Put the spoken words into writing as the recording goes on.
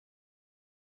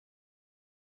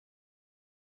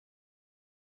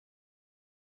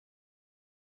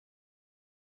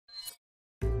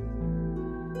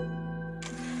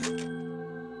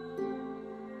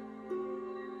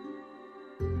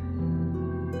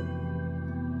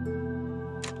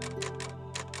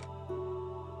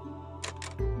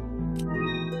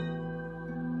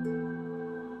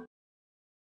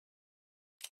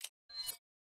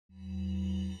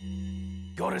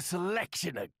got a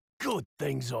selection of good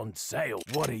things on sale.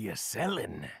 What are you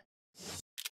selling?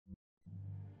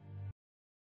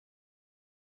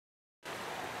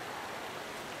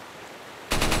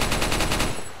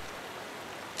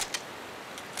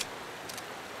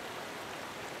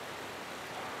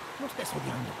 No estés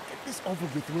odiando. Get this over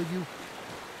with, will you?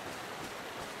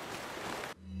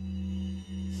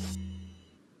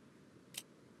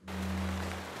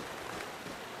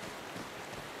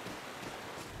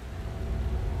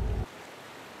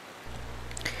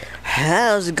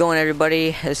 How's it going,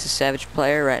 everybody? This is Savage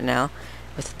Player right now,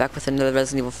 back with another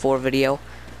Resident Evil 4 video.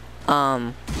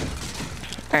 I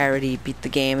already beat the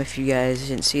game. If you guys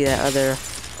didn't see that other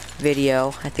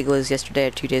video, I think it was yesterday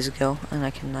or 2 days ago, and I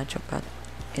cannot jump out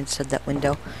inside that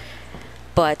window.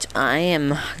 But I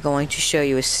am going to show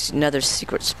you another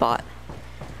secret spot.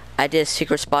 I did a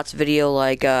secret spots video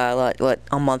like what,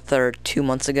 a month or 2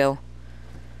 months ago,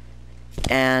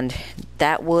 and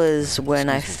that was when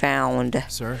I found.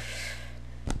 Sir?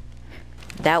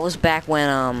 That was back when,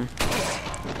 I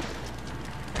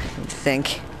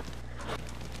think.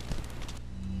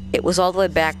 It was all the way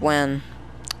back when...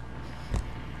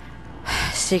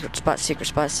 Secret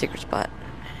spot.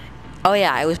 Oh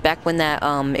yeah, it was back when that,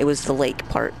 it was the lake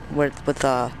part, with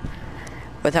how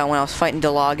when I was fighting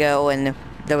Delago and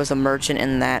there was a merchant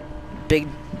in that big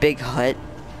hut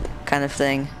kind of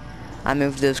thing. I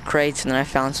moved those crates and then I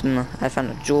found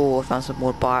a jewel, I found some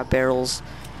more bar barrels.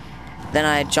 Then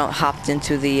I hopped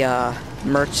into the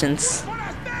merchant's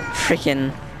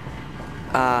freaking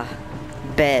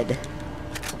bed.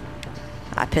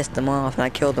 I pissed him off and I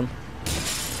killed him.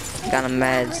 Got him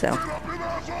mad, so.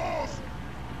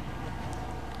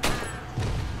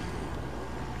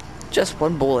 Just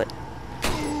one bullet.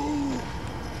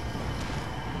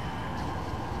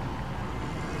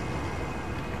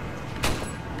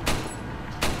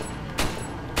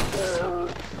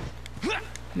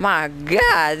 My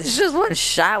God, it's just one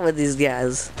shot with these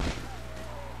guys.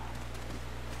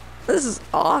 This is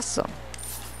awesome.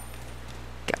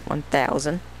 Got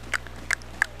 1,000.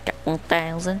 Got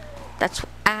 1,000. That's what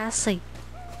I say.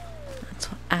 That's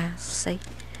what I say.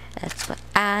 That's what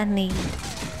I need.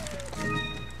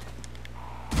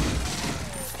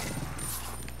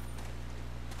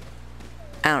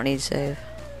 I don't need to save.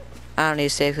 I don't need to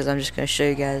save because I'm just going to show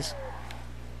you guys.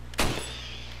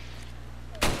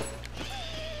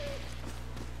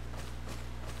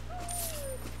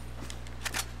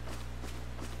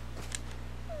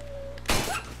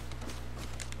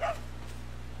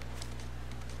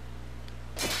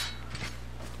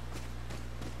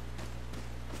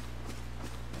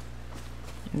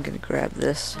 I'm gonna grab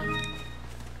this.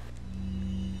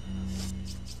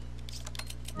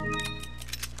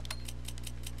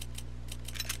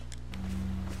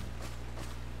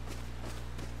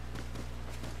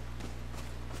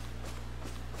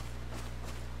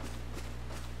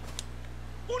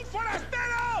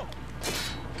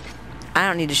 I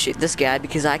don't need to shoot this guy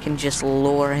because I can just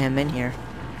lure him in here.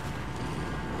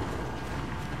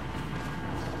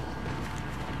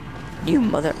 You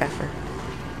mother effer.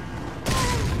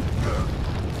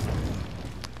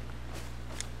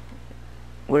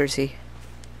 Where is he?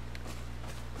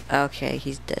 Okay,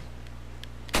 he's dead.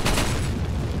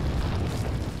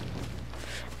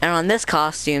 And on this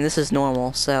costume, this is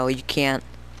normal, so you can't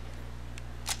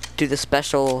do the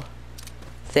special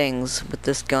things with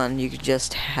this gun. You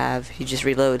just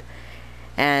reload,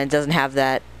 and it doesn't have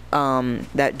that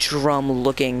that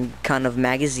drum-looking kind of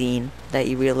magazine that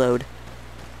you reload.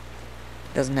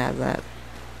 Doesn't have that.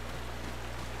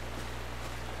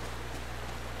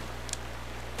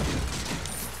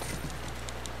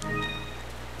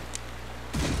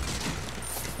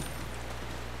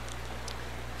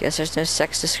 Guess there's no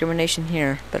sex discrimination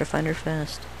here. Better find her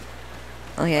fast.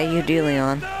 Oh yeah, you do,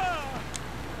 Leon.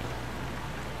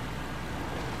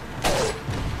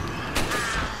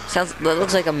 That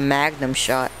looks like a Magnum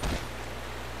shot.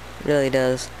 It really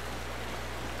does.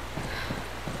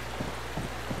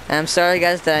 And I'm sorry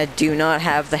guys that I do not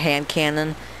have the hand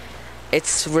cannon.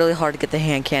 It's really hard to get the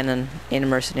hand cannon in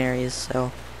Mercenaries,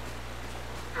 so.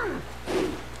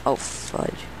 Oh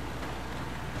fudge.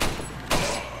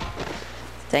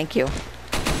 Thank you.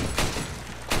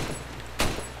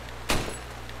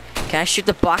 Can I shoot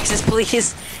the boxes,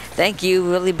 please? Thank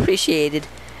you, really appreciated.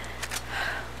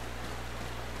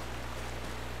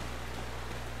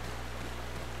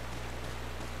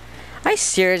 I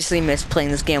seriously miss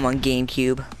playing this game on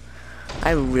GameCube.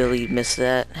 I really miss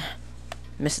that.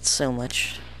 Miss it so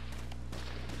much.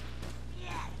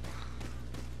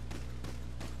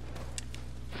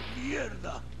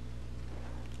 Mierda.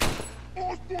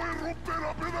 ¡Os voy a romper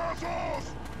a pedazos!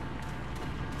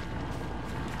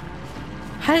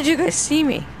 How did you guys see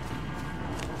me?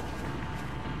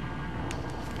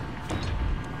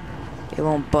 It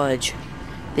won't budge.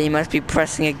 They must be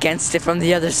pressing against it from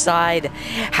the other side.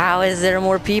 How is there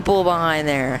more people behind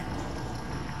there?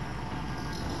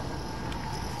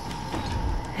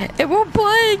 It won't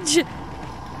budge!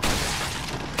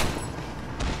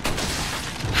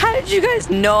 How did you guys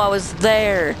know I was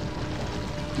there?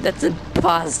 That's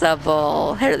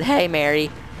impossible. Hey,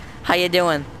 Mary. How you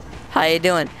doing? How you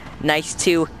doing? Nice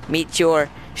to meet your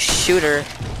shooter.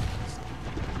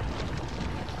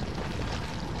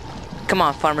 Come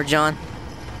on, Farmer John.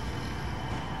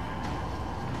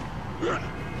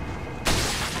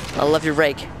 I love your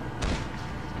rake.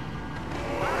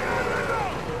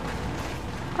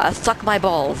 I suck my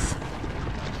balls.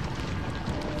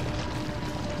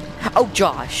 Oh,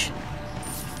 Josh.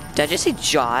 Did I just say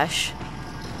Josh?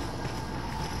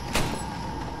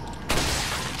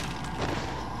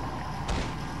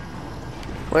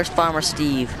 Where's Farmer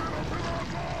Steve?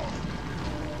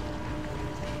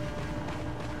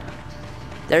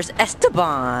 There's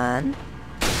Esteban.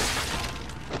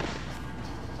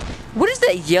 What is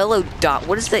that yellow dot?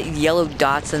 What is that yellow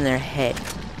dots in their head?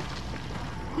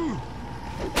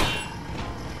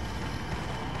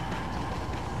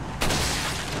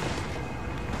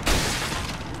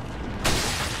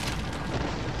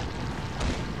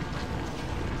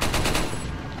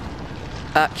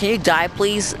 Can you die,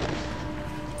 please?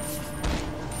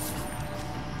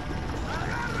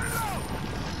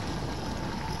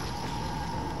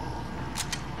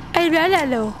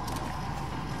 Hello.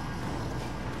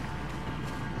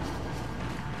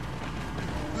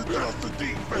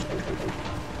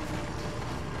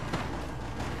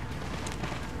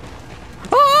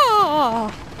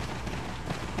 Oh!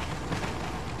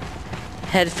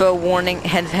 Headphone warning.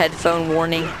 Headphone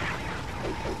warning.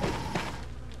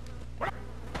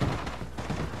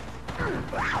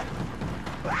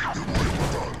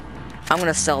 I'm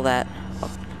gonna sell that.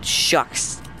 Oh,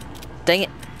 shucks. Dang it.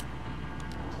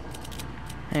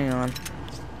 Hang on.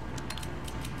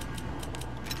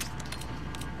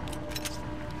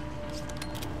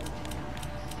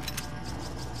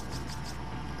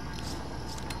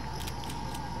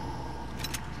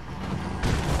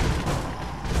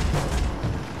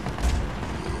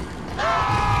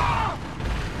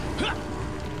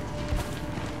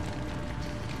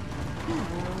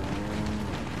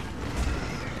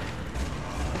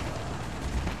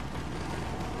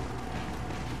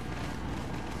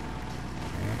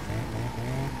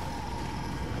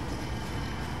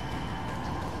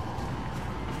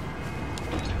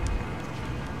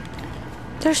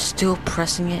 They're still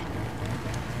pressing it.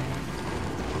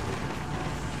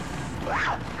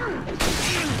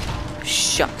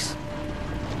 Shucks.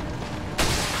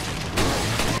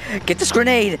 Get this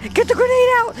grenade! Get the grenade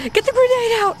out! Get the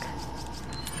grenade out!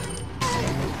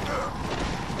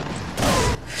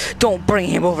 Don't bring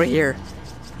him over here,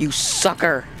 you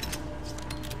sucker!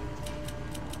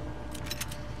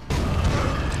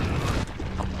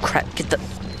 Oh crap, get the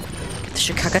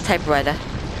Chicago typewriter.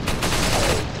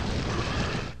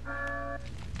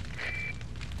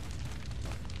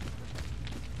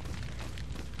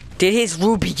 Did his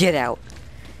ruby get out?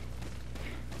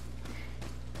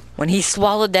 When he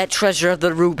swallowed that treasure of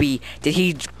the ruby, did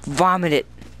he vomit it?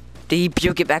 Did he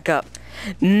puke it back up?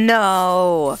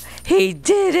 No, he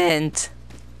didn't.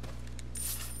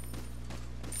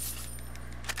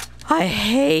 I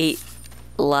hate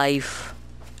life.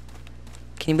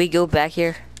 Can we go back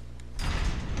here?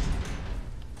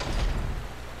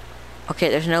 Okay,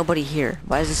 there's nobody here.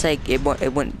 Why does it say it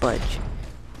wouldn't budge?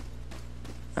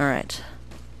 Alright.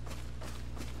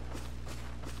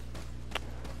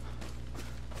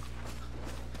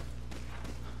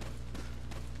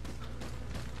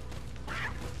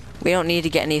 We don't need to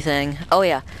get anything. Oh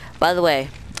yeah, by the way,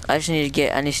 I just need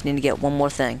to get one more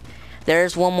thing.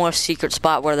 There's one more secret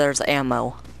spot where there's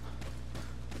ammo.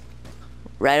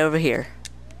 Right over here.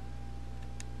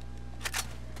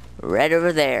 Right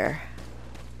over there.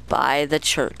 By the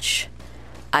church.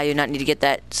 I do not need to get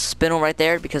that spindle right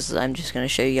there because I'm just gonna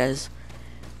show you guys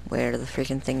where the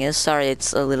freaking thing is. Sorry,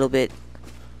 it's a little bit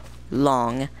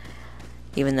long.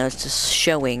 Even though it's just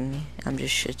showing.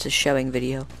 It's a showing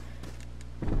video.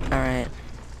 Alright.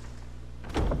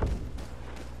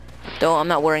 I'm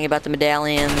not worrying about the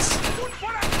medallions.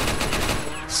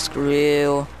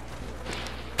 Screw.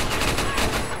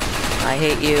 I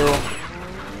hate you.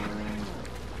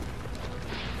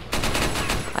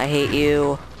 I hate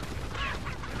you.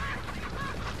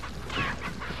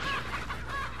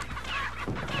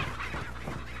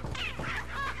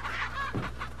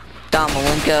 Dom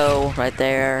Malenko right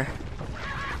there.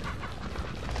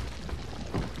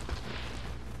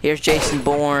 Here's Jason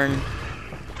Bourne.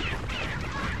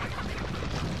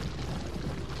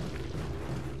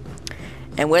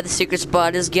 And where the secret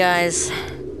spot is, guys,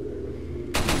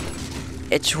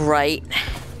 it's right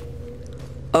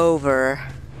over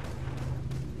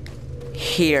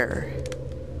here.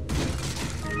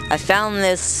 I found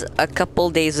this a couple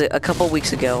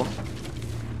weeks ago,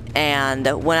 and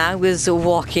when I was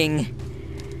going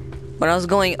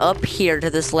up here to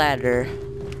this ladder,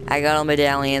 I got all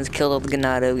medallions, killed all the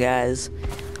Ganado guys.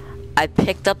 I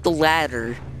picked up the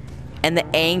ladder, and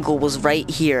the angle was right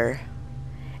here.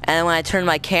 And then when I turn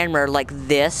my camera like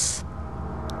this,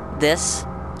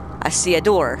 I see a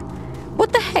door.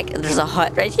 What the heck? There's a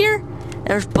hut right here? And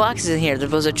there's boxes in here. There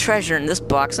was a treasure in this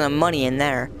box and money in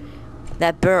there.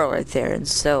 That barrel right there. And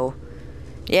so,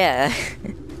 yeah.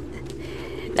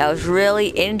 That was really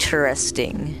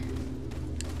interesting.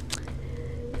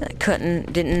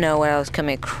 Didn't know what I was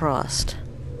coming across.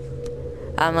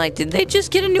 I'm like, did they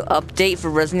just get a new update for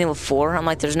Resident Evil 4? I'm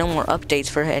like, there's no more updates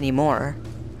for it anymore.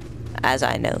 As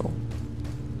I know.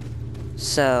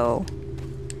 So,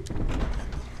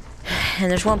 and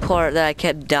there's one part that I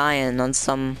kept dying on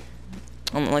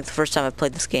like the first time I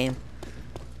played this game.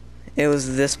 It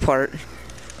was this part.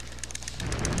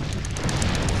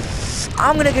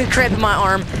 I'm gonna get cramp in my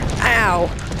arm. Ow.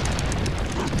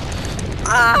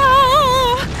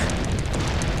 Ah!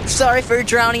 Sorry for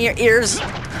drowning your ears.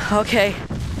 Okay.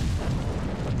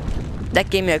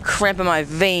 That gave me a cramp in my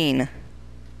vein.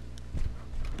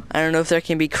 I don't know if there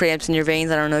can be cramps in your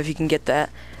veins. I don't know if you can get that.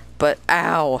 But,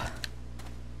 ow.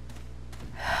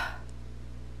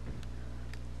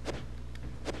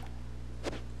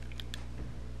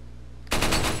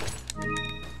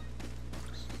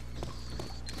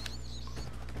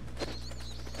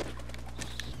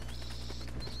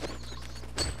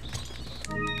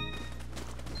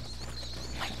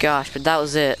 My gosh, but that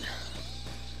was it.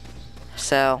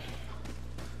 So...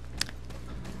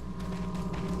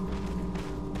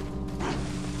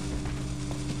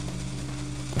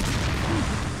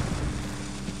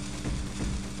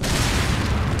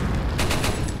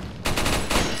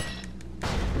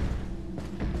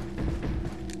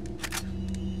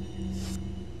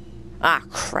 Ah,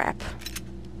 crap.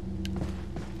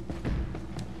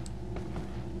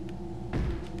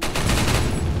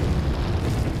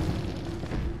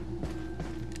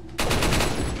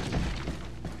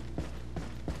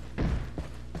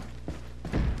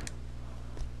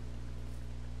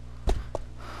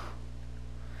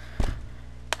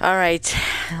 Alright,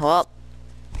 well,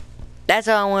 that's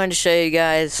all I wanted to show you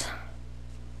guys.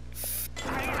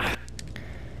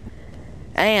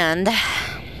 And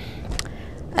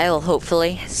I will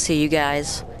hopefully see you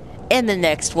guys in the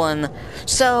next one.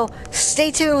 So,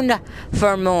 stay tuned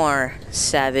for more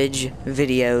Savage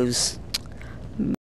videos.